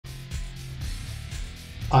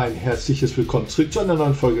Ein herzliches Willkommen zurück zu einer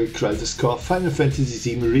neuen Folge Crisis Core Final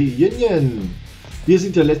Fantasy VII Reunion. Wir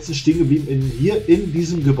sind ja letztens stehen geblieben hier in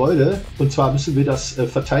diesem Gebäude. Und zwar müssen wir das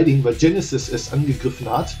verteidigen, weil Genesis es angegriffen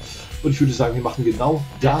hat. Und ich würde sagen, wir machen genau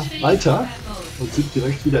da weiter und sind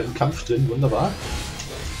direkt wieder im Kampf drin. Wunderbar.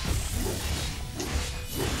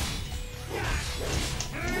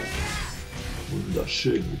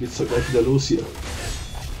 Wunderschön. Wie geht's doch gleich wieder los hier?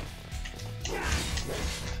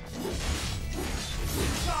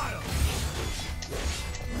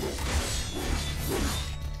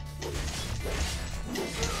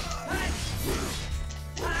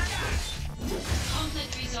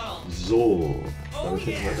 So, damit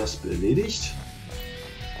hätten wir das erledigt.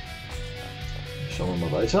 Schauen wir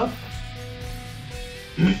mal weiter.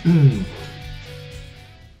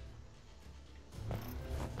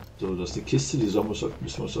 So, das ist die Kiste, die müssen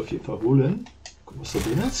wir uns auf jeden Fall holen. Gucken, was da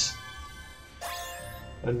drin ist.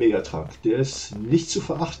 Ein Megatrank, der ist nicht zu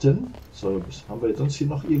verachten. So, haben wir jetzt sonst hier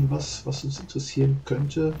noch irgendwas, was uns interessieren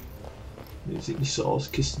könnte? Ne, sieht nicht so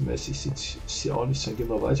aus, kistenmäßig ist hier auch nicht, dann gehen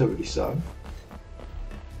wir weiter, würde ich sagen.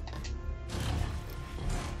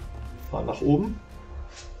 Fahren nach oben.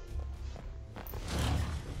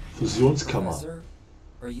 Fusionskammer.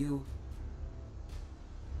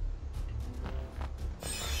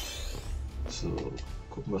 So,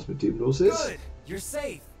 gucken, was mit dem los ist. Good, you're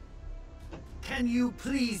safe. Can you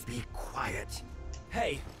please be quiet?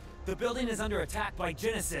 Hey, the building is under attack by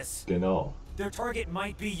Genesis. Genau. Their target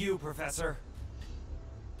might be you, Professor.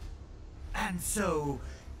 And so,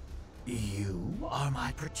 you are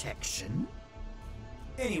my protection?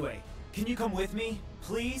 Anyway, can you come with me,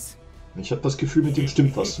 please? Ich habe das Gefühl, mit dem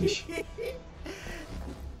stimmt was nicht.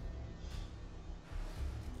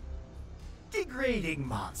 Degrading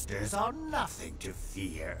monsters are nothing to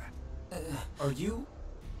fear. Are you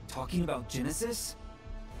talking about Genesis?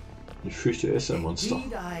 Ich fürchte, er ist ein Monster.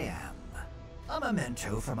 Indeed I am. A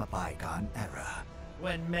memento from a bygone era,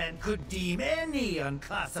 when men could deem any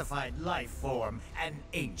unclassified life form an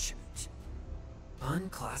ancient.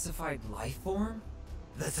 Unclassified life form?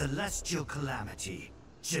 The celestial calamity,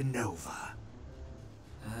 Genova.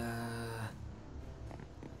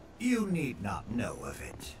 You need not know of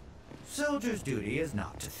it. Soldier's duty is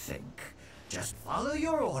not to think. Just follow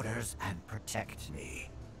your orders and protect me.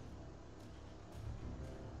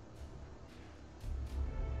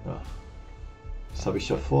 Ja. Das habe ich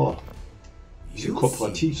ja vor. Sie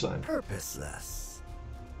kooperativ sein. Purposeless.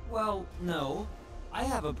 Well, no. I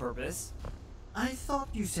have a purpose. I thought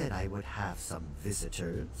you said I would have some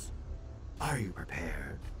visitors. Are you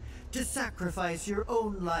prepared to sacrifice your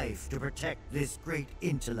own life to protect this great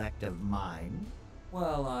intellect of mine?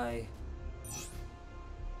 Well,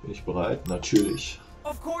 Bin ich bereit? Natürlich.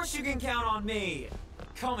 Of course you can count on me!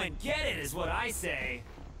 Come and get it is what I say!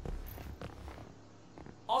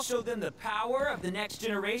 I'll show them the power of the next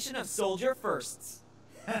generation of soldier firsts.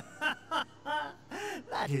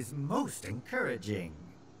 That is most encouraging.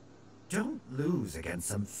 Don't lose against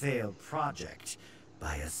some failed project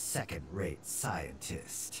by a second-rate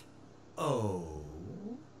scientist. Oh?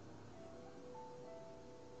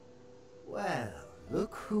 Well,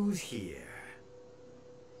 look who's here.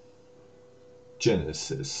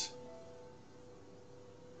 Genesis.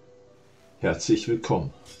 Herzlich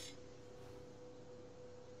willkommen.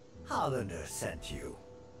 Hollander sent you,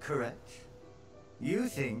 correct? You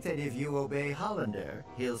think that if you obey Hollander,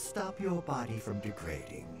 he'll stop your body from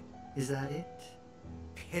degrading. Is that it?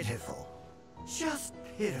 Pitiful. Just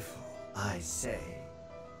pitiful, I say.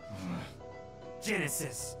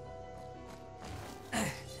 Genesis.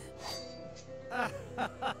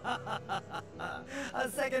 A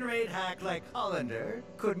second-rate hack like Hollander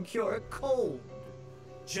couldn't cure a cold.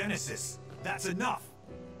 Genesis, that's enough!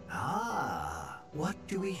 Ah, what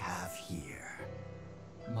do we have here?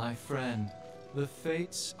 My friend, the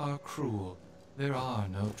fates are cruel. There are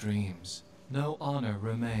no dreams. No honor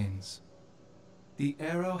remains. The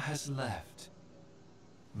arrow has left.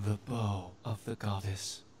 The bow of the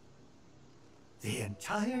goddess. The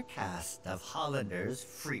entire cast of Hollander's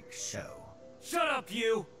freak show. Shut up,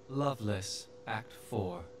 you! Loveless, Act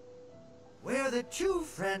 4. Where the two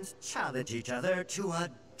friends challenge each other to a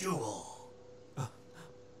duel.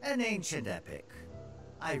 An ancient epic.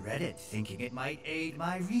 I read it thinking it might aid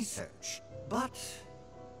my research, but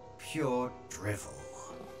pure drivel.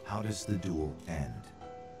 How does the duel end?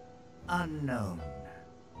 Unknown.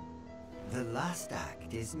 The last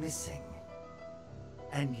act is missing,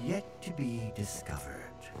 and yet to be discovered.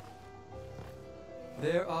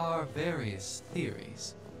 There are various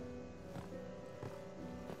theories.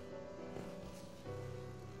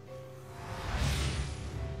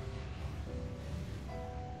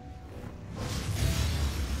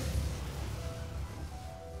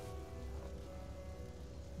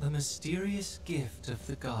 mysterious gift of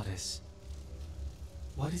the goddess.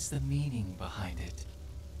 What is the meaning behind it?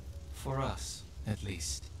 For us, at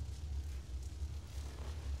least.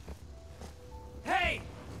 Hey!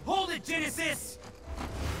 Hold it, Genesis!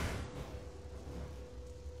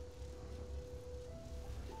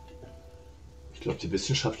 Ich glaube, der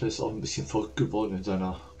Wissenschaftler ist auch ein bisschen verrückt geworden in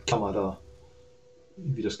seiner Kammer da.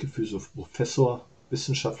 Irgendwie das Gefühl, so Professor,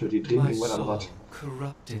 Wissenschaftler, die drehen My irgendwann am soul, Rad.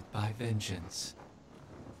 corrupted by vengeance,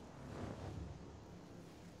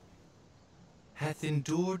 hath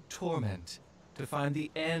endured torment to find the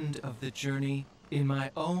end of the journey in my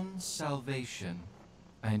own salvation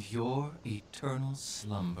and your eternal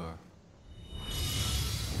slumber.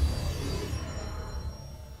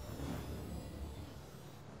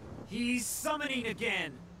 He's summoning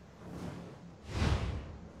again!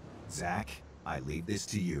 Zach, I leave this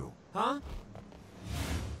to you. Huh?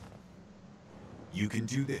 You can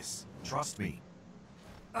do this. Trust me.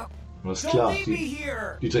 Das ist Don't klar, leave me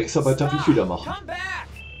here! die Drecksarbeit darf ich wieder machen. Come back!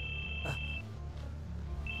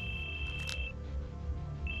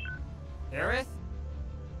 Aerith?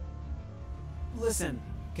 Listen,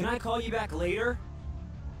 can I call you back later?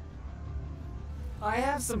 I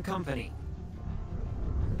have some company.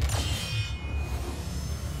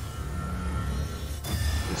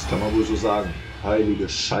 Das kann man wohl so sagen. Heilige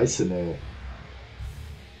Scheiße, ne.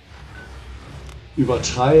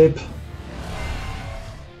 Übertreib.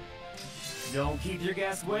 Don't keep your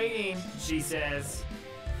guests waiting, she says.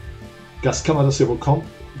 Gast kann man das ja wohl kaum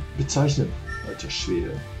bezeichnen. Alter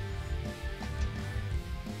Schwede.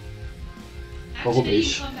 Warum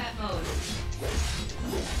ich?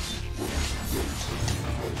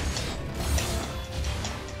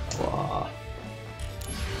 Boah.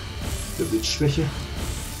 Der Blitzschwäche.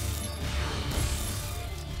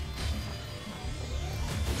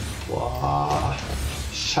 Boah.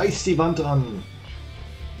 Scheiß die Wand dran.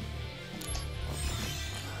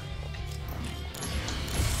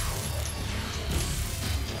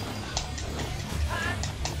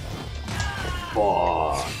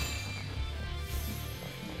 Boah.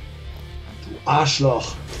 Du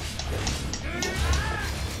Arschloch.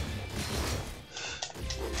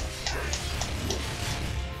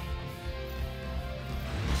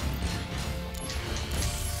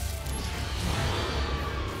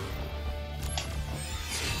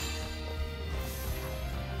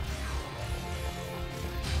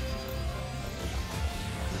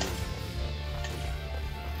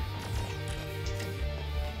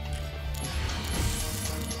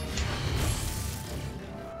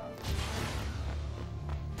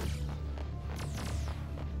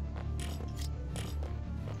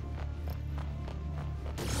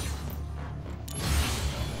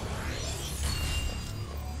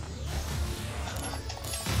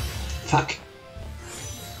 Fuck.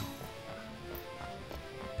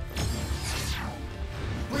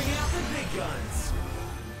 Bring out the big guns.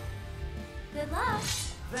 Good luck.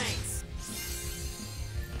 Thanks.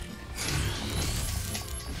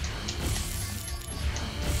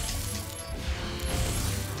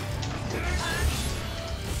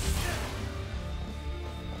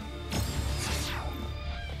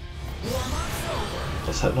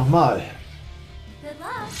 Das halt nochmal. Good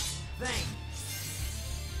luck. Thanks.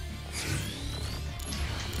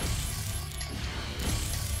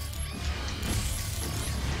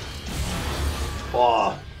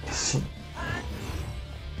 Boah.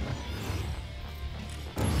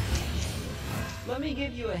 Let me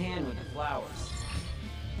give you a hand with the flowers.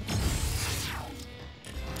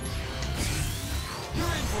 You're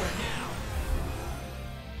in for it now.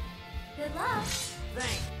 Good luck.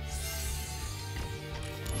 Thanks.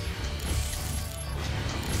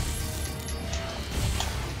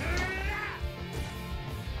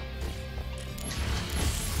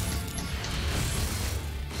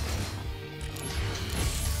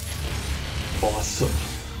 Boah, was so.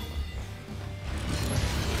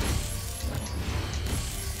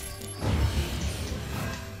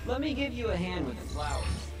 Let me give you a hand with the flowers.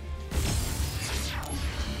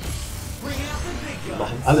 Bring out the big Wir guns.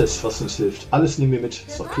 machen alles, was uns hilft. Alles nehmen wir mit.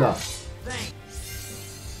 Ist doch klar.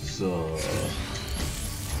 Thanks. So.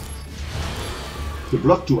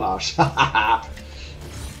 Geblockt, du Arsch.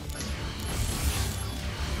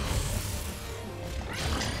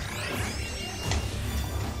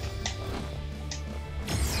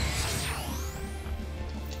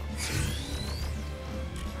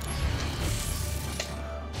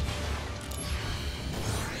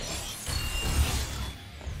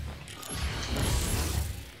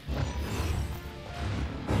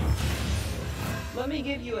 Let me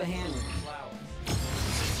give you a hand with the flowers.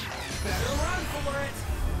 Better run for it.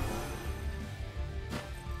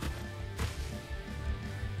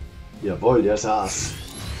 Jawohl, der saß.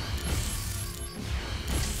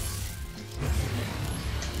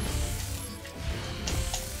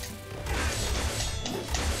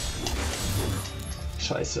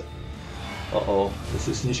 Scheiße. Oh oh, das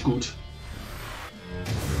ist nicht gut.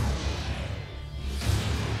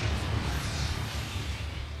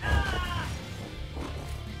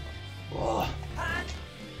 Boah.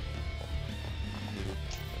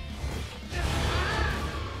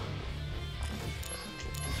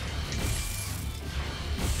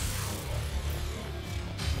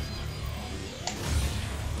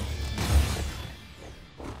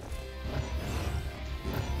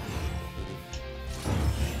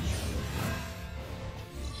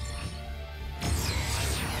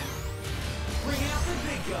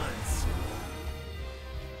 Guns.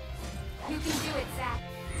 You can do it, Zach.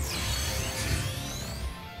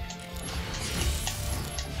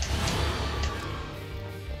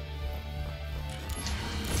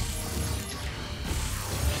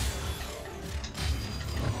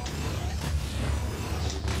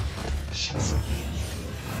 Scheiße.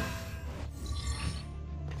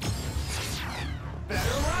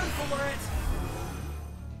 Better run for it.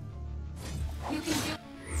 You can do.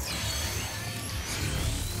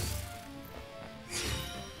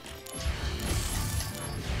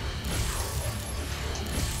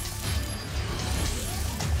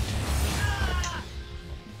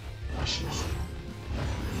 Arschloch.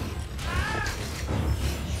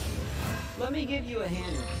 Let me give you a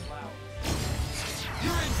hand with the flowers.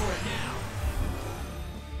 You're in for it now.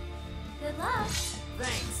 Good luck.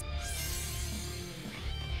 Thanks.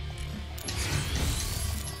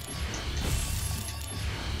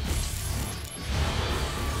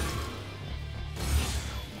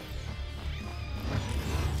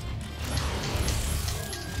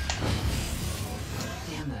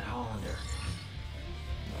 Damn that Hollander.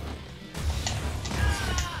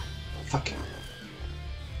 Fuck.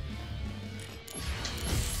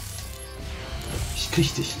 Ich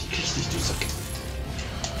krieg dich, du Sack.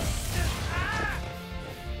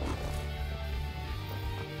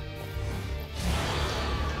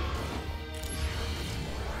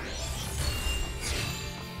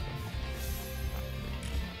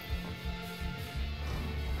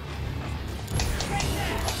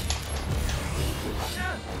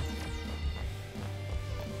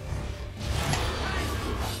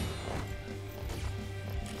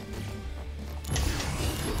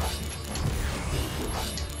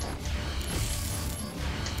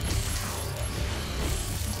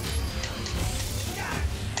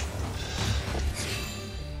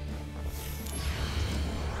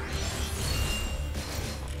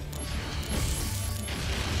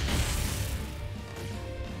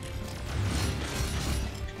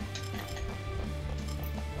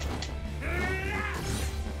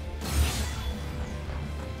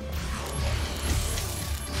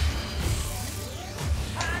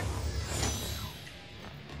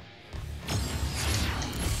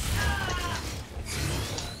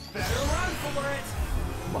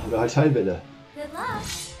 Machen wir halt Heilwelle. Good luck.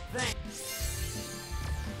 Thanks.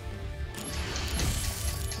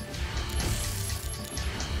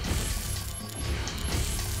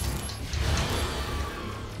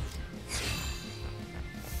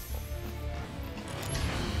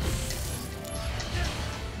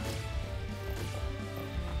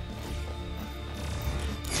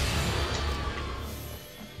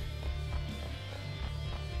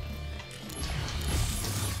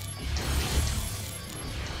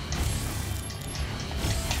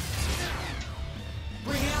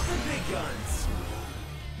 Bring out the big guns.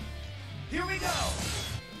 Here we go.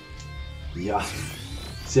 Ja,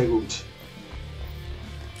 sehr gut.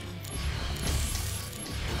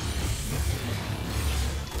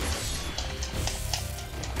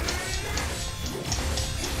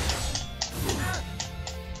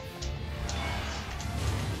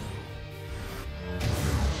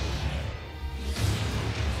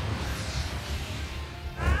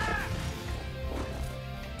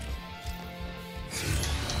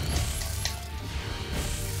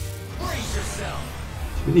 Brace yourself.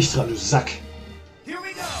 Ich bin nicht dran, du Sack. Here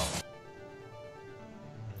we go.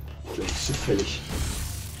 Du bist so fällig.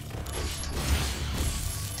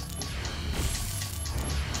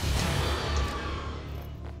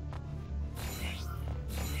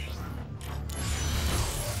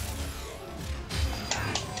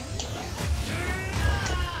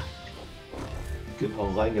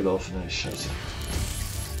 Genau reingelaufen, ey, Scheiße.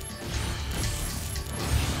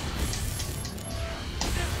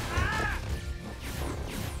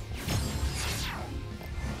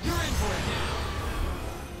 You're in for it now.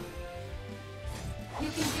 You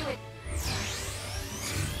can do it.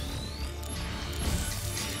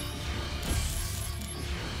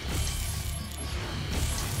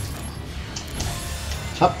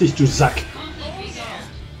 Hab dich, du Sack!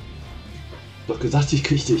 Doch gesagt, ich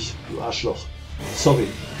krieg dich, du Arschloch. Sorry.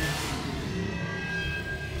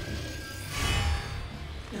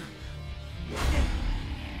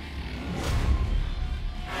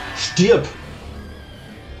 Stirb!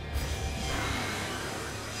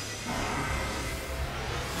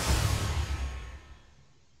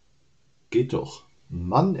 Geht doch.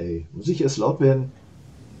 Mann, ey. Muss ich erst laut werden?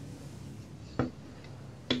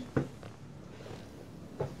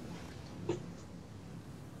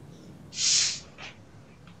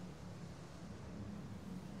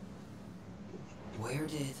 Where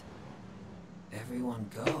did everyone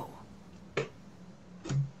go?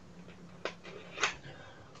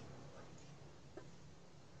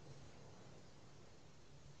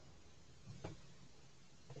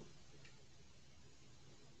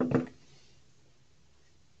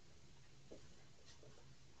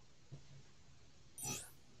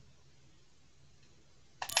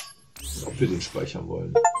 Ob wir den speichern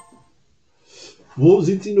wollen. Wo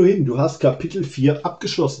sind Sie nur hin? Du hast Kapitel 4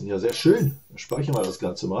 abgeschlossen. Ja, sehr schön. Dann speichern wir das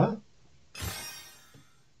Ganze mal.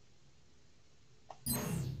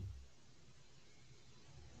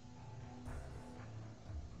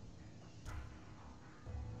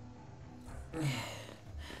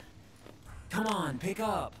 Come on, pick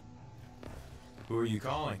up. Who are you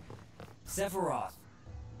calling? Sephiroth.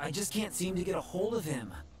 I just can't seem to get a hold of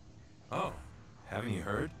him. Oh, haven't you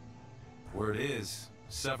heard? Word is,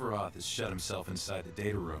 Sephiroth has shut himself inside the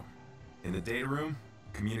data room. In the data room,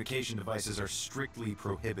 communication devices are strictly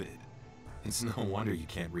prohibited. It's no wonder you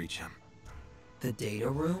can't reach him. The data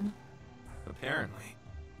room? Apparently,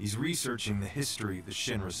 he's researching the history of the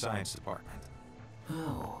Shinra Science Department.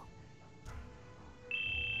 Oh.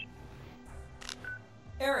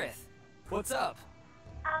 Aerith, what's up?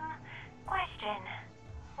 Question.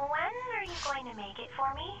 When are you going to make it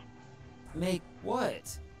for me? Make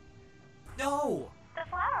what? No! The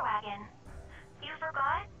flower wagon. You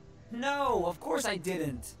forgot? No, of course I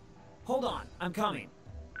didn't. Hold on, I'm coming.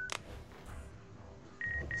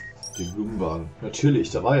 Den Blumenwagen.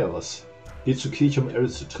 Natürlich, da war ja was. Geht zur Kirche, um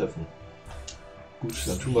Aerith zu treffen. Gut,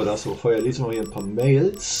 dann tun wir das. Aber vorher lesen wir hier ein paar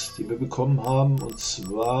Mails, die wir bekommen haben. Und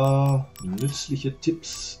zwar nützliche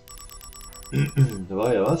Tipps. Da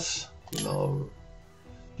war ja was. Genau.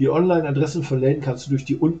 Die Online-Adressen von Läden kannst du durch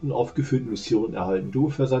die unten aufgeführten Missionen erhalten.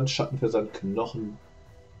 Duo-Versand, Schattenversand, Knochen,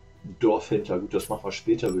 Dorfhändler. Gut, das machen wir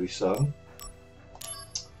später, würde ich sagen.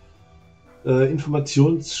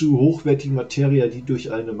 Informationen zu hochwertigen Materia, die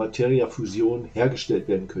durch eine Materia-Fusion hergestellt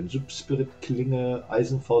werden können. Subspirit-Klinge,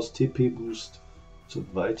 Eisenfaust, TP-Boost und so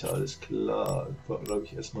weiter. Alles klar. Dann glaube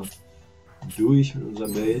ich erstmal durch mit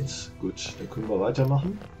unseren Mails. Gut, dann können wir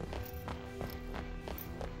weitermachen.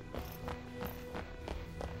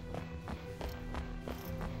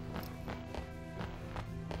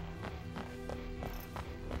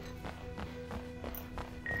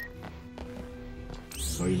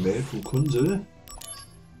 Neue Mail von Kunze.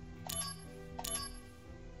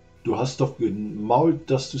 Du hast doch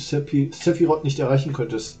gemault, dass du Sephiroth nicht erreichen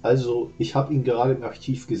könntest. Also, ich habe ihn gerade im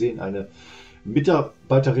Archiv gesehen. Eine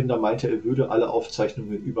Mitarbeiterin da meinte, er würde alle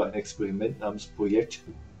Aufzeichnungen über ein Experiment namens Projekt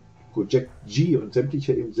G und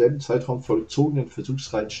sämtliche im selben Zeitraum vollzogenen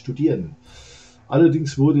Versuchsreihen studieren.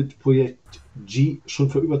 Allerdings wurde Projekt G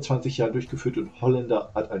schon vor über 20 Jahren durchgeführt und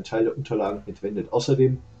Holländer hat einen Teil der Unterlagen entwendet.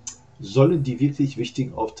 Außerdem sollen die wirklich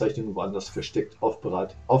wichtigen Aufzeichnungen woanders versteckt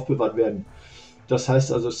aufbewahrt werden. Das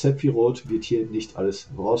heißt also, Sephiroth wird hier nicht alles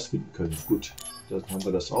rausfinden können. Gut, dann haben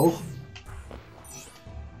wir das auch.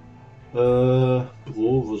 Büro,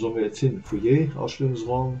 wo sollen wir jetzt hin? Foyer,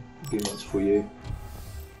 Ausstellungsraum. Gehen wir ins Foyer.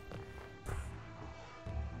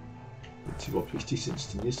 Wenn sie überhaupt wichtig sind,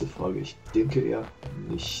 ist die nächste Frage. Ich denke eher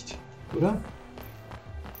nicht, oder?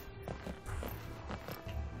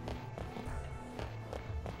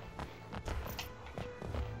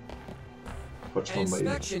 An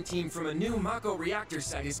inspection team from a new Mako reactor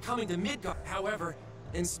site is coming to Midgard. However,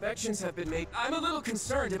 inspections have been made. I'm a little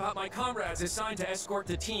concerned about my comrades assigned to escort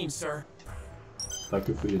the team, sir.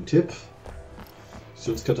 Danke für den Tipp.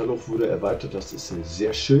 Missionskatalog wurde erweitert, das ist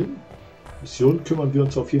sehr schön. Mission kümmern wir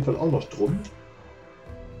uns auf jeden Fall auch noch drum.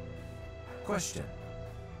 Question.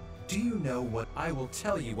 Do you know what I will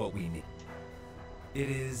tell you what we need? It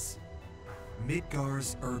is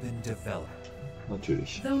Midgar's urban development.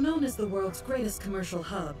 Natürlich. Though known as the world's greatest commercial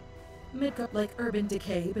hub, Midgard, like urban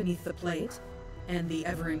decay beneath the plate, and the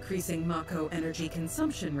ever-increasing Mako energy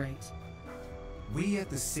consumption rate. We at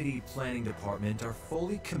the City Planning Department are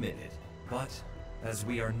fully committed, but as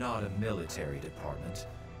we are not a military department,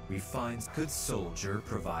 we find good soldier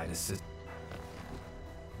provide assistance.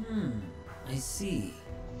 I see.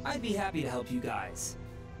 I'd be happy to help you guys.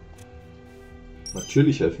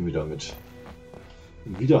 Natürlich helfen wir damit.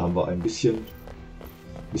 Und wieder haben wir ein bisschen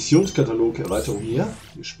Missionskatalog Erweiterung hier.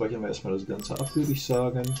 Hier speichern wir erstmal das Ganze ab, würde ich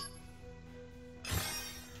sagen.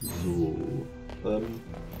 So.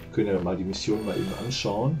 Können ja mal die Mission mal eben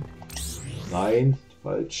anschauen. Nein,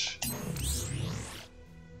 falsch.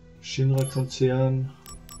 Shinra-Konzern.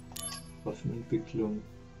 Waffenentwicklung.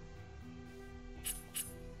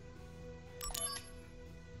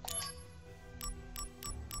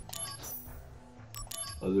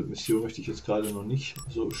 Also Mission möchte ich jetzt gerade noch nicht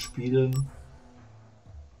so spielen.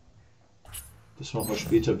 Das machen wir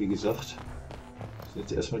später, wie gesagt. Wir müssen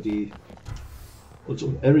jetzt erstmal uns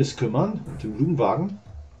um Eris kümmern und den Blumenwagen.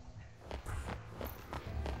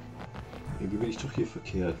 Irgendwie bin ich doch hier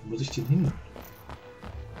verkehrt. Wo muss ich denn hin?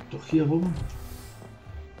 Doch hier rum.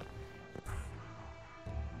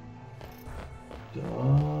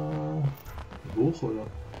 Da. Hoch oder?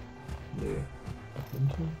 Nee.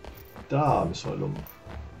 Da müssen wir rum.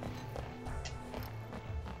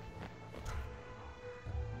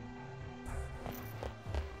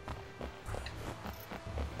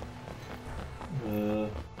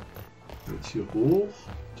 Jetzt hier hoch.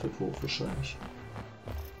 Treppe hoch wahrscheinlich.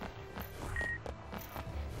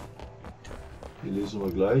 Hier lesen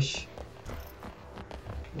wir gleich.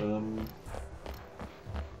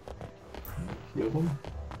 Hier rum.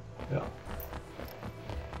 Ja.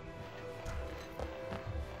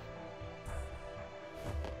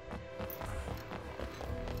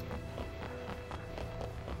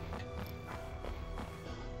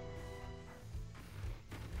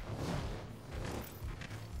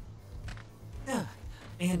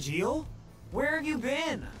 Angeal? Where have you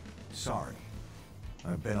been? Sorry.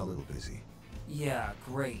 I've been a little busy. Yeah,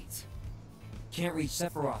 great. Can't reach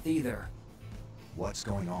Sephiroth either. What's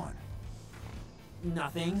going on?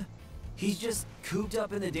 Nothing. He's just cooped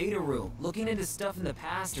up in the data room, looking into stuff in the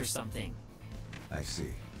past or something. I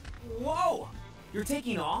see. Whoa! You're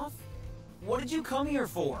taking off? What did you come here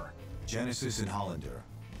for? Genesis and Hollander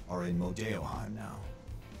are in Modeoheim now.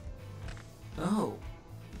 Oh.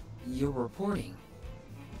 You're reporting.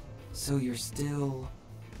 So you're still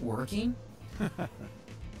working?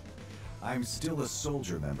 I'm still a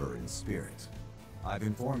soldier member in spirit. I've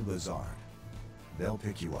informed Lazard. They'll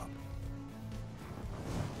pick you up.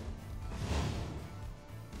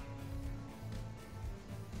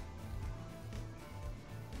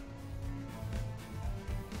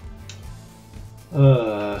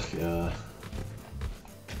 Ja.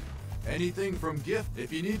 Anything from gift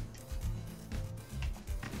if you need.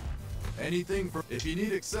 Anything from if you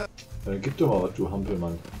need accept. Gib doch mal was, du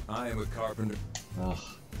Hampelmann. I am a carpenter.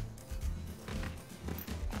 Ach.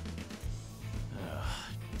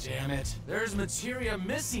 Damn it. There's materia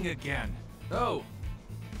missing again. Oh.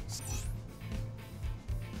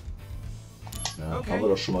 Ja, Okay. haben wir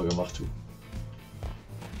doch schon mal gemacht, du.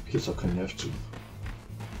 Hier ist auch kein Nerv zu.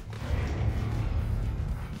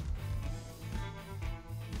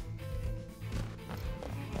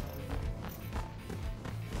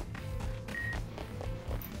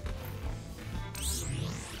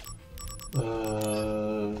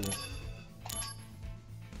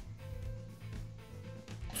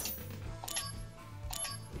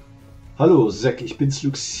 Hallo Zack, ich bin's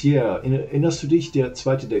Luxier. Erinnerst du dich, der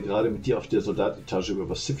Zweite, der gerade mit dir auf der Soldatetage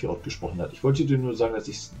über Sephiroth gesprochen hat? Ich wollte dir nur sagen, dass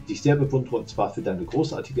ich dich sehr bewundere, und zwar für deine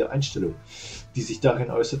großartige Einstellung, die sich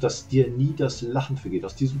darin äußert, dass dir nie das Lachen vergeht.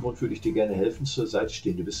 Aus diesem Grund würde ich dir gerne helfen, zur Seite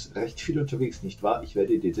stehen. Du bist recht viel unterwegs, nicht wahr? Ich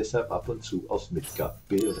werde dir deshalb ab und zu aus Midgard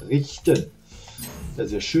berichten. Ja,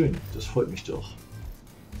 sehr schön. Das freut mich doch.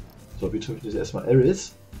 So, wir treffen jetzt erstmal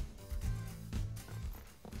Eris.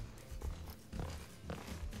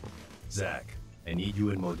 Zack, I need you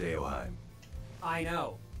in Modeoheim. I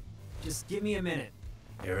know. Just give me a minute.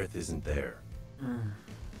 Aerith isn't there.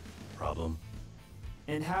 Problem?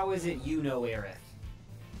 And how is it you know Aerith?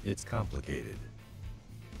 It's complicated.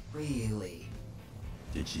 Really?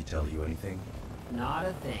 Did she tell you anything? Not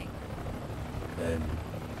a thing. Then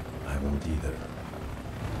I won't either.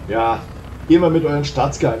 Ja, ihr mal mit euren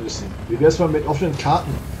Staatsgeheimnissen. Wie wär's mal mit offenen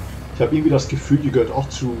Karten? Ich habe irgendwie das Gefühl, die gehört auch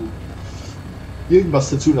zu irgendwas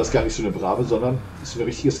dazu, und das ist gar nicht so eine Brave, sondern ist ein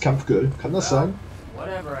richtiges Kampfgirl. Kann das sein?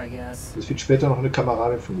 Whatever, I guess. Das wird später noch eine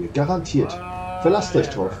Kameradin von mir. Garantiert. Verlasst euch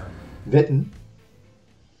drauf. Wetten?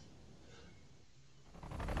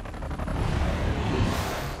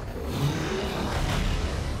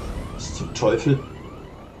 Was zum Teufel?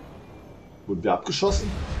 Wurden wir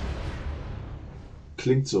abgeschossen?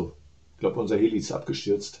 Klingt so. Ich glaube, unser Heli ist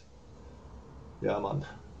abgestürzt. Ja, Mann.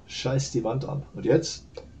 Scheiß die Wand an. Und jetzt?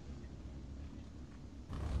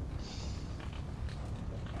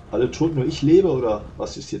 Alle tot, nur ich lebe, oder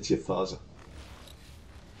was ist jetzt hier Phase?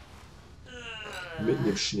 Mitten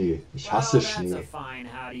im Schnee. Ich hasse Schnee. That's a fine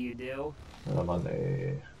how do you do. Ja, Mann,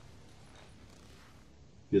 ey.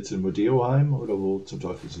 Jetzt in Modeoheim oder wo zum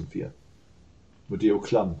Teufel sind wir? Modeo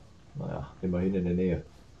Klamm. Naja, immerhin in der Nähe.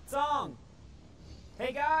 Song!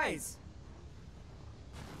 Hey guys!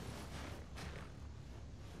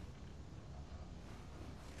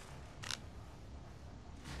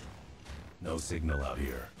 No signal out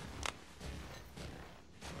here.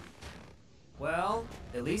 Well,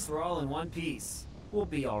 at least we're all in one piece. We'll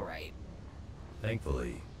be alright.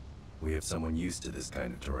 Thankfully, we have someone used to this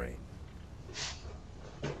kind of terrain.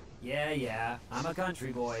 Yeah, I'm a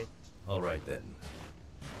country boy. All right then.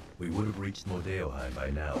 We would have reached Modeoheim by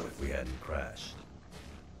now if we hadn't crashed.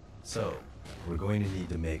 So, we're going to need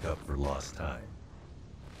to make up for lost time.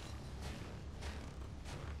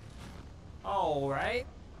 Alright.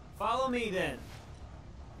 Follow me then.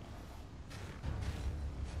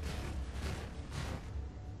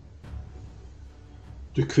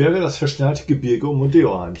 Durchquere das verschneite Gebirge, um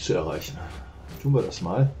Modeoheim zu erreichen. Tun wir das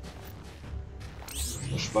mal.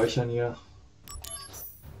 Wir speichern hier.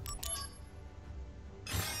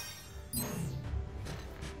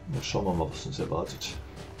 Dann schauen wir mal, was uns erwartet.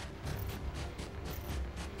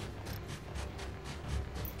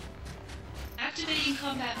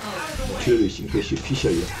 Natürlich, irgendwelche Viecher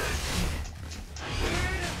hier.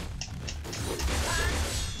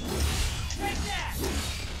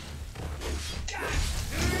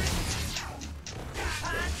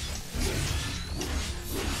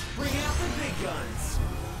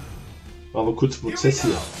 Machen wir kurz Prozess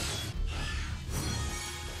hier.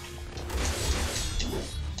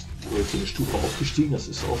 So, jetzt eine Stufe aufgestiegen, das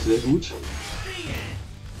ist auch sehr gut.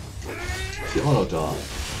 Ist immer noch da.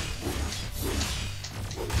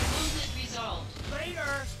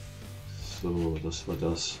 So, das war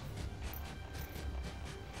das.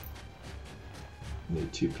 Ne,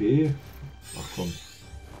 TP. Ach komm,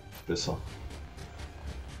 besser.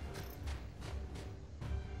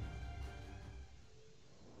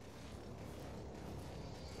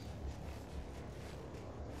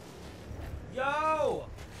 Yo!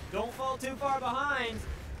 Don't fall too far behind.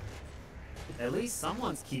 At least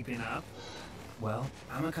someone's keeping up. Well,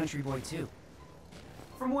 I'm a country boy too.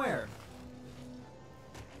 From where?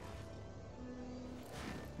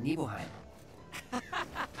 Nibelheim.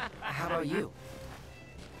 How about you?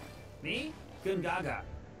 Me? Gungaga.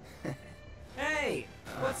 Hey!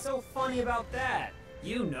 What's so funny about that?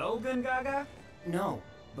 You know Gungaga? No,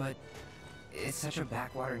 but it's such a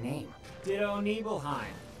backwater name. Ditto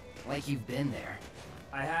Nibelheim. Like you've been there.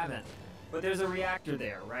 I haven't. But there's a reactor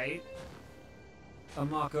there, right? A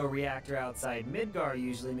Mako reactor outside Midgar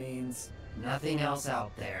usually means... Nothing else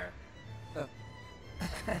out there.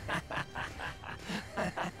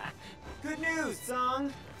 Good news,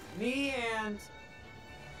 Song! Me and...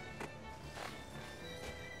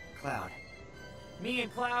 Cloud. Me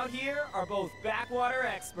and Cloud here are both backwater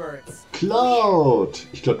experts. Cloud!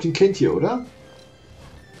 Ich glaube, den kennt ihr, oder?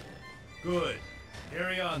 Good.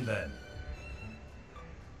 Carry on then.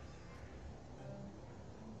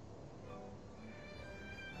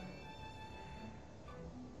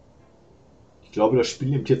 Ich glaube, das Spiel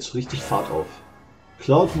nimmt jetzt richtig Fahrt auf.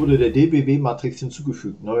 Cloud wurde der DBW-Matrix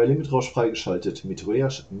hinzugefügt. Neuer Limitrausch freigeschaltet.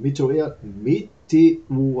 Meteorschauer.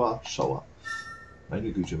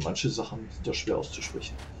 Meine Güte, manche Sachen sind ja schwer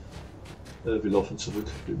auszusprechen. Wir laufen zurück.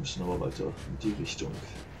 Wir müssen aber weiter in die Richtung.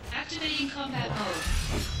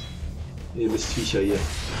 Ihr wisst Viecher hier.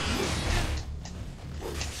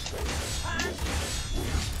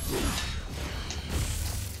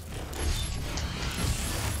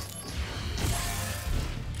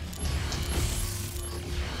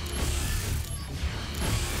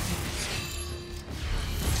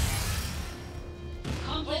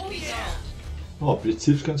 Oh, Blitz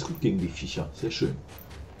hilft ganz gut gegen die Viecher. Sehr schön.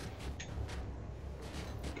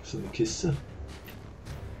 Gibt es so eine Kiste? Ja,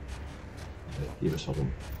 hier müssen wir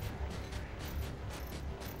rum.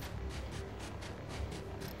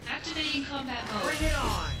 Activating combat mode. Bring it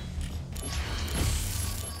on!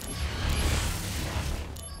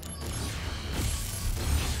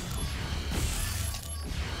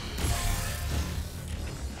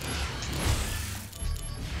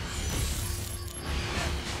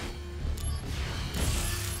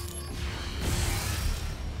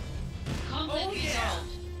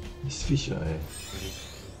 Viecher, ey.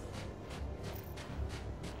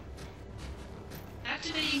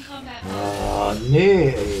 Ah, nee,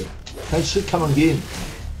 ey. Kein Schritt kann man gehen.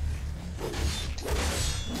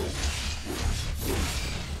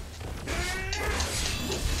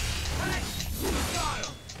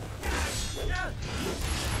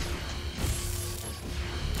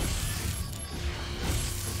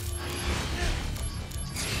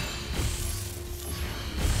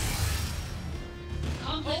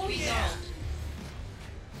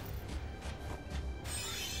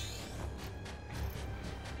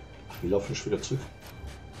 Wir laufen schon wieder zurück.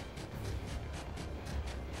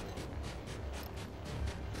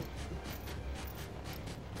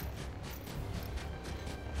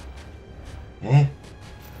 Hä?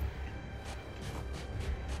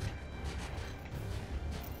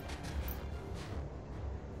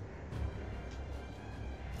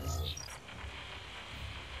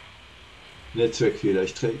 Netzwerkfehler,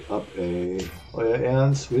 ich träge ab, ey. Euer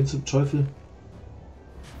Ernst, wen zum Teufel?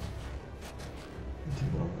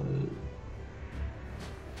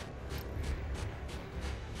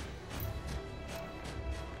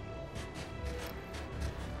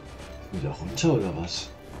 Wieder runter oder was?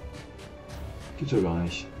 Geht doch gar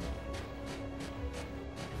nicht.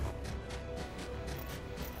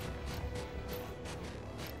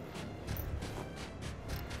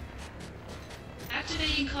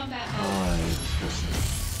 Activating combat mode. Nein,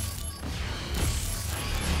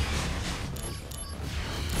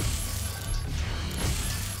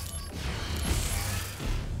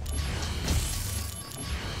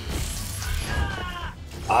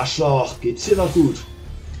 Arschloch, geht's dir noch gut?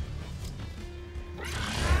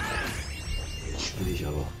 Jetzt spiele ich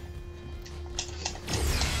aber.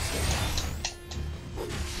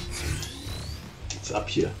 Jetzt ab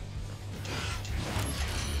hier.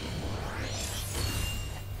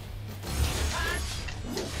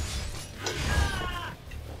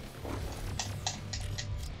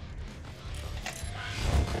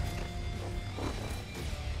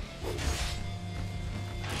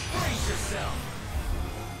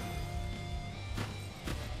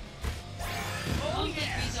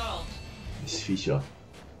 Viecher.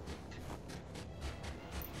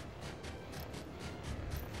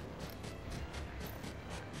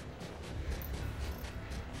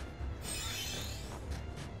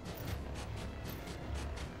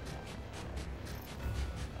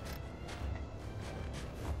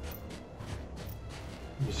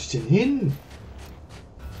 Wo muss ich denn hin?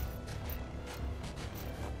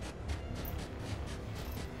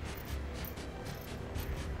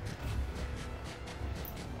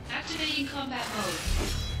 Activating combat mode.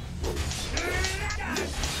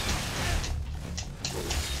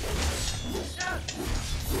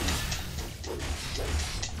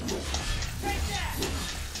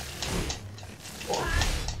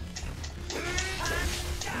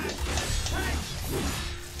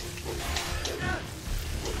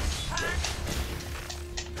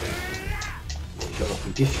 Ich habe noch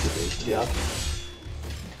vergiftet, echt, ja.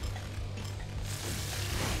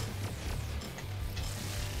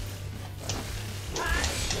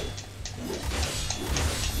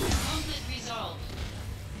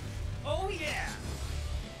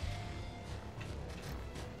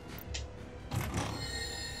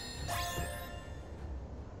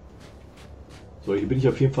 So, hier bin ich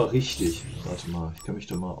auf jeden Fall richtig. Warte mal, ich kann mich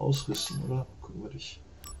da mal ausrüsten, oder? Gucken wir dich.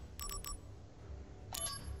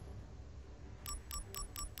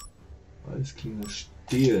 Eisklinge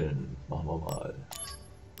stehlen. Machen wir mal.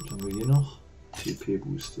 Was haben wir hier noch?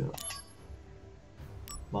 TP-Boost, ja.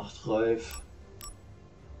 Machtreif.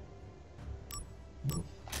 Ja.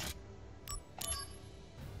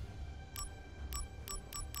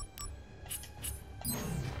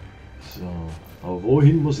 So, aber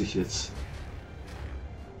wohin muss ich jetzt?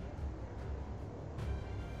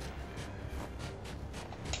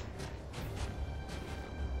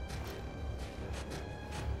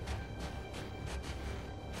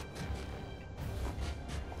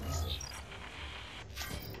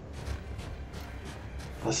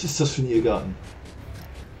 Was ist das für ein Irrgarten?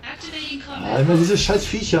 Ah, immer diese scheiß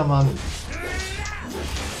Viecher, Mann.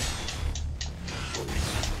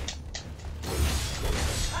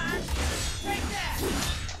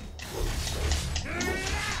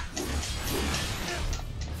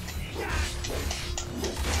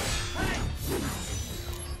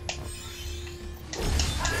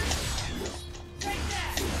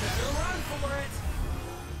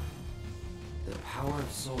 The power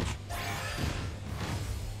of soldier.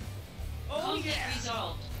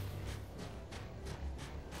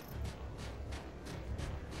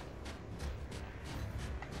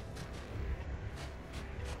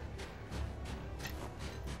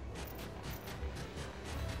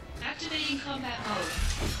 Activating combat mode.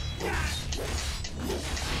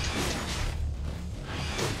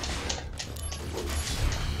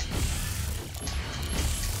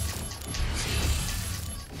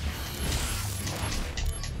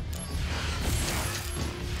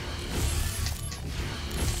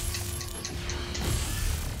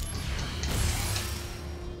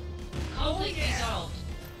 Conflict resolved.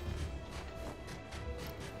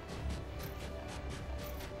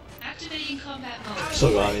 Activating combat mode.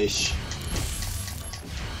 So gar nicht.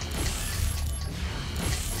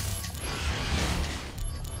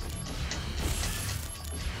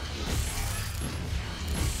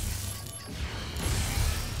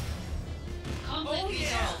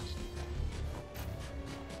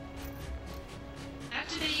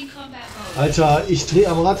 Alter, ich drehe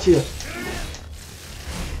am Rad hier.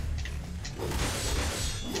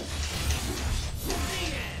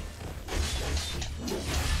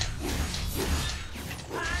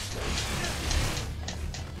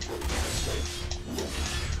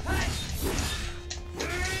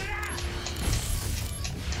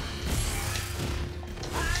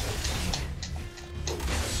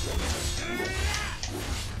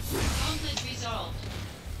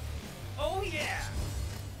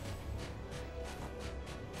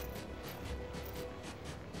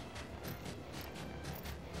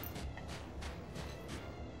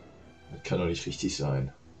 Kann doch nicht richtig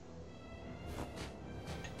sein.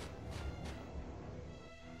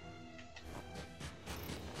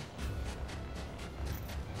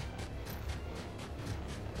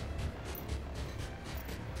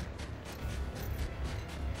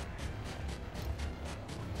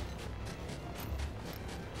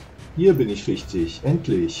 Hier bin ich richtig,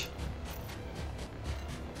 endlich.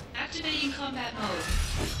 Activating combat mode.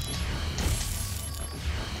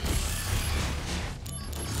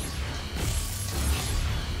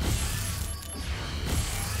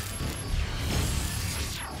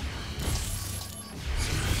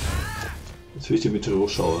 Jetzt will ich den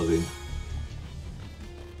Meteorschauer sehen.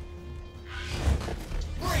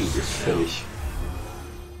 Du bist fertig.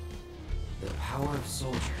 The power of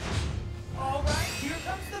soldier. All right, here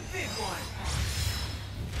comes the big one.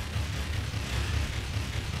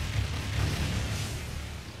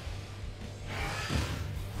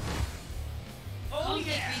 Oh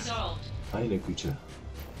yeah. Resolved. Meine Güte.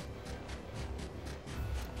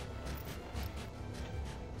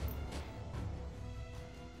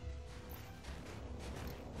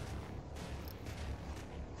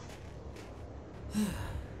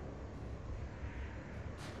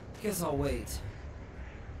 Guess I'll wait.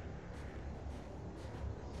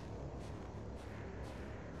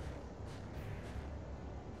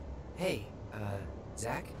 Hey,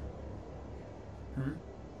 Zach?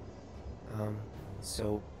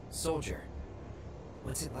 So, soldier.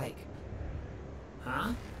 What's it like?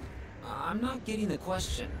 Huh? I'm not getting the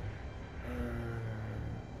question.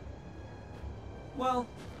 Well,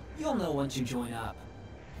 you'll know once you join up.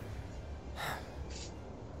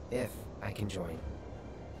 If I can join.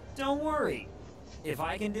 Don't worry. If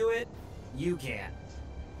I can do it, you can.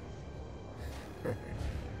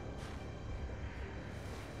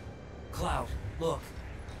 Cloud, look.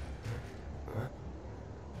 Huh?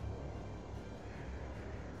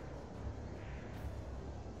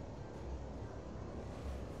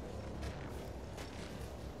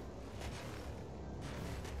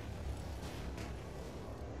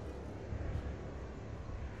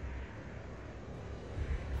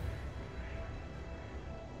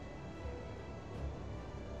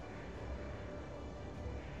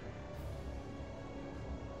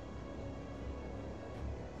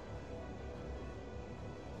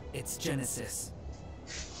 It's Genesis.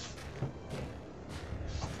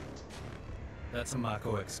 That's a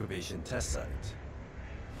Mako excavation test site.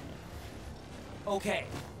 Okay,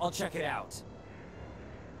 I'll check it out.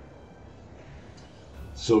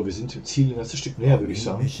 So, wir sind dem Ziel ein ganzes Stück näher, würde ich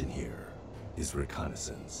The sagen. mission here is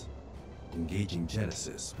reconnaissance. Engaging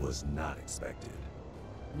Genesis was not expected.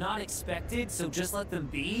 Not expected, so just let them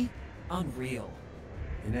be? Unreal.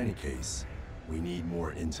 In any case, we need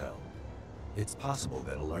more intel. It's possible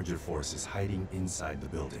that a larger force is hiding inside the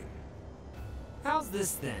building. How's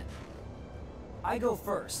this then? I go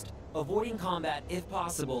first, avoiding combat if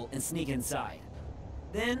possible and sneak inside.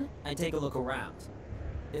 Then, I take a look around.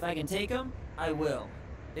 If I can take them, I will.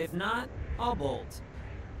 If not, I'll bolt.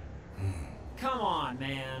 Come on,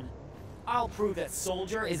 man. I'll prove that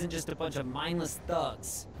Soldier isn't just a bunch of mindless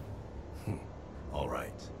thugs. All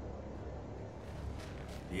right.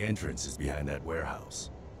 The entrance is behind that warehouse.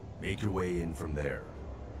 Make your way in from there.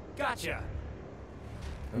 Gotcha.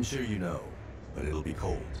 I'm sure you know, but it'll be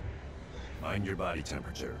cold. Mind your body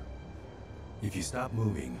temperature. If you stop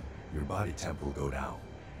moving, your body temp will go down.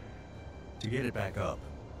 To get it back up,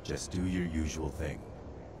 just do your usual thing.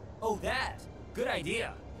 Oh, that! Good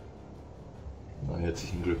idea. Na,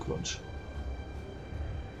 herzlichen Glückwunsch.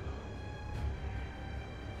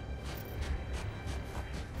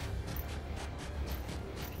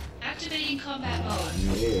 Activating combat mode.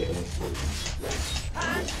 Nee.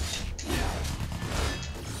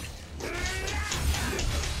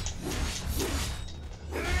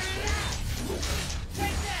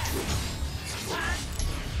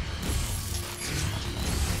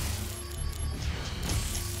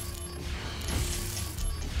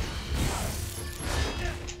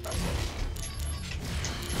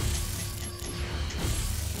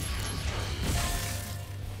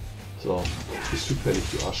 So. Bist du fertig,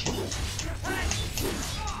 du Arschloch.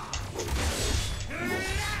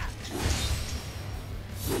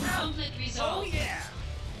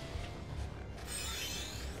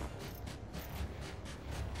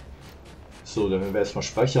 So, dann werden wir erstmal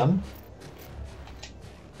speichern.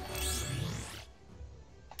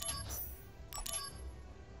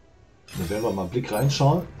 Dann werden wir mal einen Blick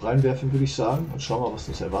reinwerfen, würde ich sagen, und schauen mal, was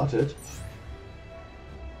uns erwartet.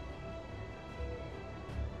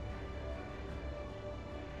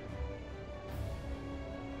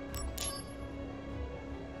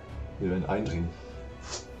 Wir werden eindringen.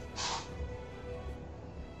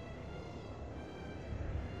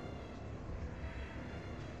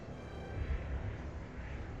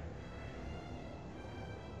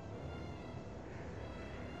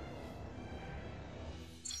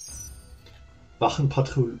 Wachen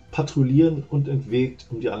patrouillieren und entwegt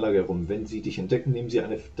um die Anlage herum. Wenn sie dich entdecken, nehmen sie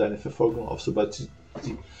deine Verfolgung auf. Sobald sie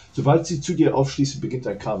zu dir aufschließen, beginnt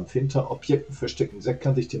ein Kampf. Hinter Objekten verstecken. Zack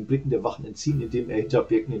kann sich den Blicken der Wachen entziehen, indem er hinter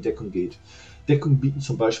Objekten in Deckung geht. Deckung bieten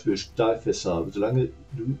zum Beispiel Stahlfässer. Solange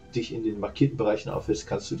du dich in den markierten Bereichen aufhältst,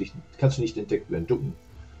 kannst du nicht entdeckt werden. Ducken.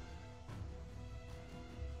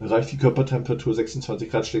 Erreicht die Körpertemperatur 26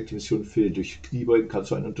 Grad, schlägt die Mission fehl. Durch Kniebeugen kannst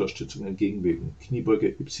du eine Unterstützung entgegenwirken. Kniebeuge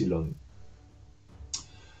Y.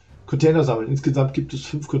 Container sammeln. Insgesamt gibt es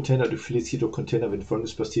 5 Container. Du verlierst jedoch Container, wenn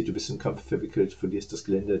Folgendes passiert. Du bist im Kampf verwickelt, verlässt das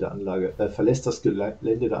Gelände der Anlage.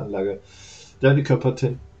 Deine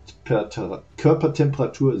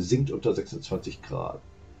Körpertemperatur sinkt unter 26 Grad.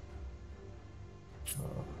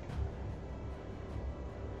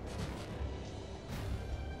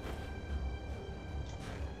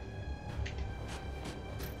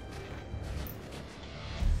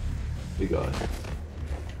 Egal.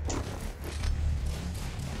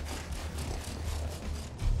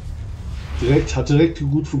 Hat direkt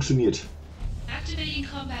gut funktioniert. Activating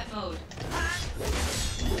combat mode.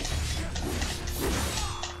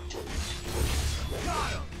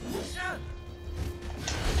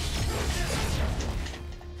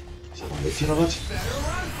 So, haben wir jetzt hier noch was?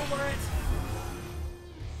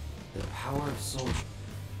 The power of soldier.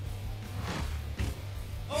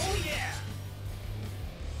 Oh yeah!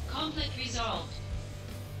 Conflict resolved.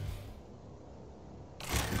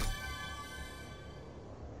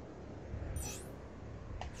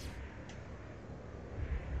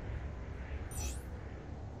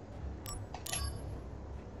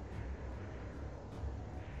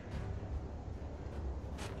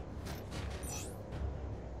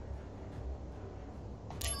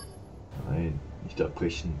 Nein, nicht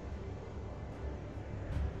abbrechen.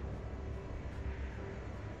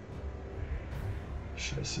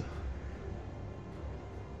 Scheiße.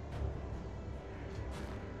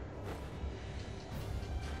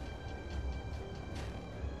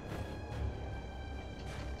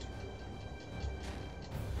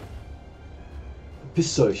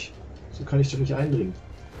 Pisst euch. So kann ich doch nicht eindringen.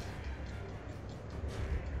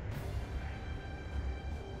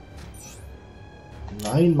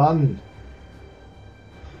 Nein, Mann.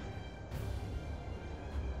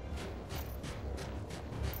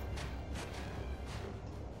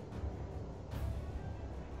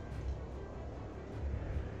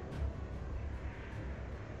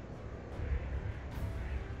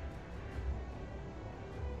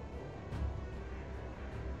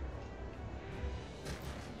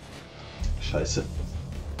 Scheiße.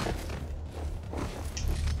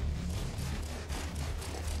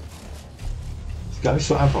 Ist gar nicht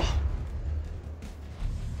so einfach.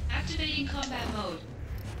 Activating combat mode.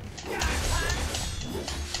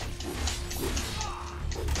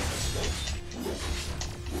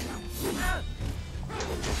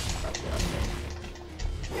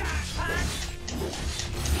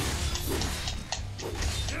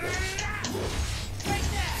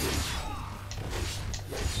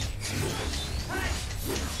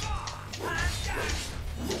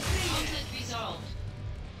 Conflict resolved.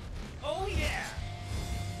 Oh yeah!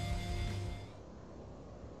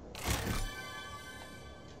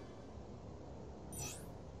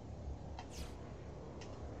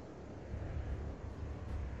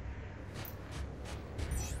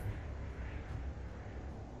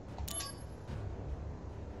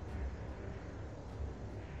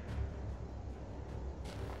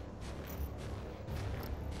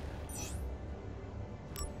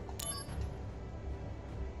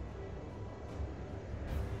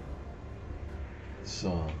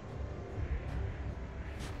 So.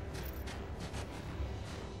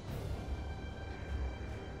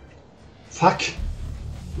 Fuck!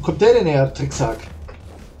 Wo kommt der denn her, Drecksack?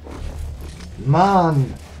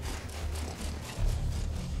 Mann!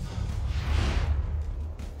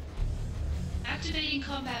 Activating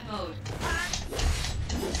combat mode.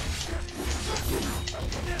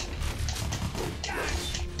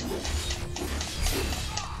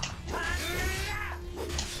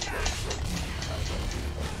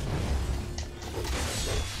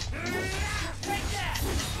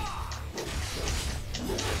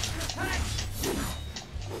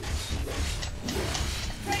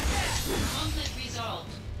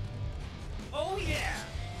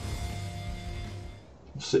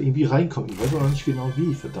 Muss da irgendwie reinkommen. Ich weiß aber nicht genau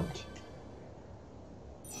wie, verdammt.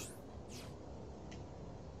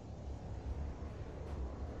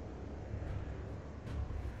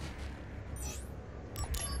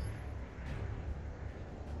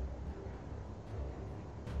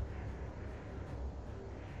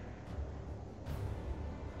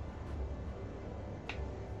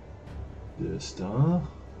 Der ist da.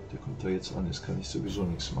 Der kommt da jetzt an. Jetzt kann ich sowieso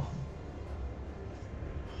nichts machen.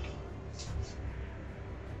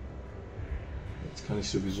 Jetzt kann ich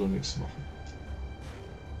sowieso nichts machen.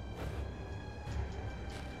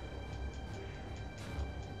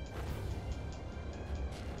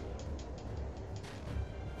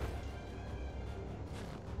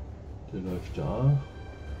 Der läuft da.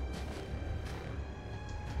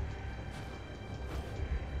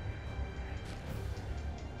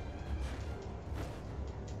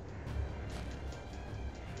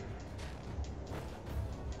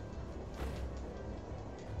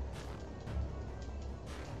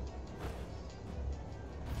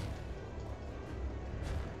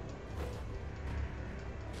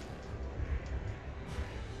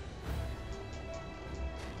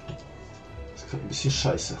 Ein bisschen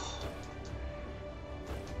scheiße.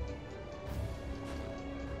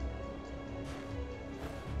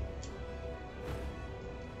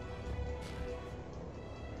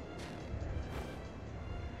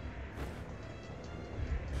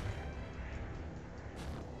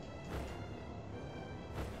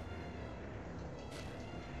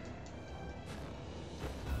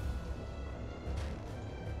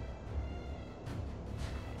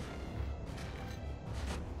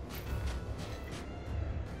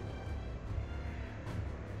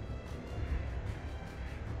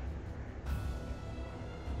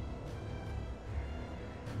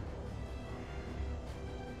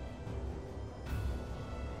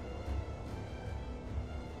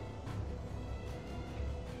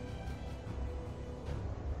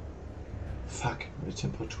 Fuck, meine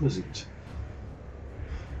Temperatur sinkt.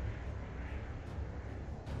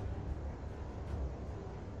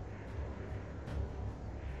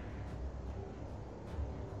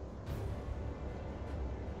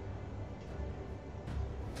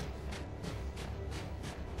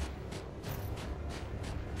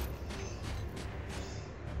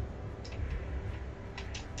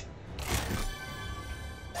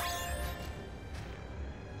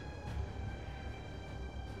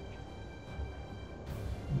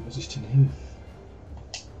 Wo muss ich denn hin?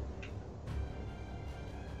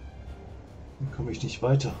 Dann komme ich nicht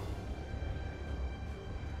weiter.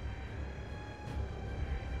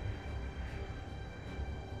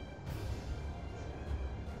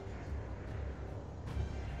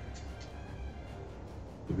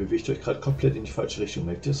 Ihr bewegt euch gerade komplett in die falsche Richtung,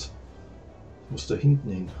 merkt ihr es? Ich muss da hinten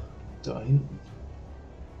hin. Da hinten.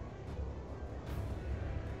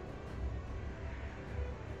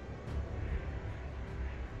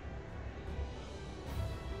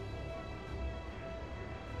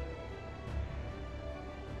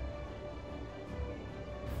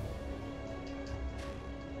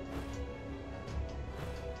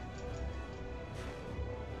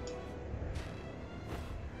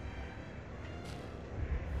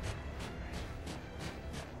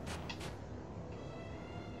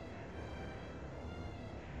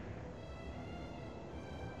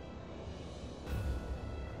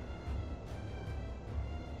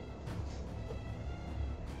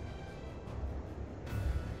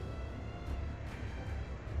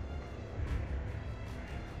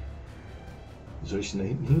 Wie soll ich denn da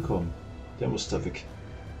hinten hinkommen? Der muss da weg.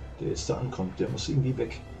 Der jetzt da ankommt, der muss irgendwie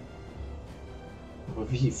weg.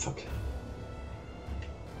 Aber wie? Fuck.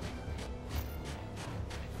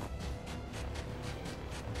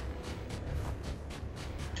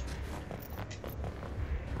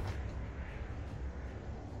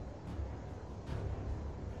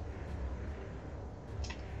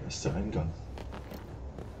 Da ist der Eingang.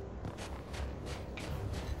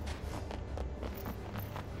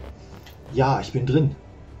 Ja, ich bin drin.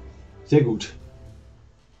 Sehr gut.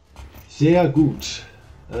 Sehr gut.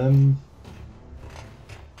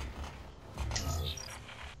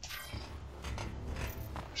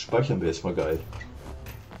 Speichern wir jetzt mal geil.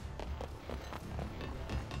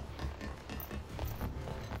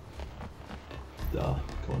 Da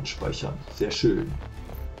kann man speichern. Sehr schön.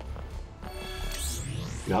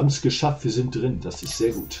 Wir haben es geschafft, wir sind drin. Das ist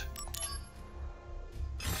sehr gut.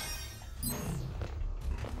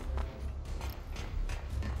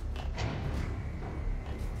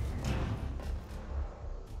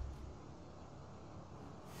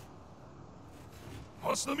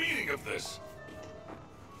 What's the meaning of this?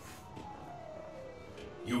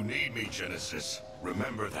 You need me, Genesis.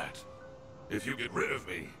 Remember that. If you get rid of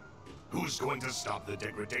me, who's going to stop the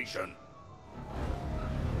degradation?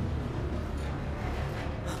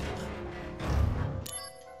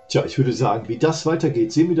 Tja, ich würde sagen, wie das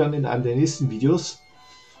weitergeht, sehen wir dann in einem der nächsten Videos.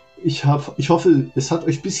 Ich hoffe, es hat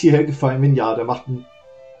euch bis hierher gefallen. Wenn ja, dann macht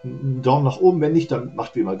einen Daumen nach oben. Wenn nicht, dann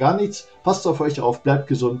macht wie immer gar nichts. Passt auf euch auf, bleibt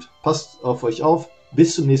gesund, passt auf euch auf.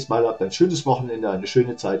 Bis zum nächsten Mal, habt ein schönes Wochenende, eine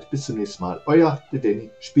schöne Zeit. Bis zum nächsten Mal. Euer, der Danny,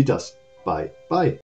 spielt das. Bye, bye.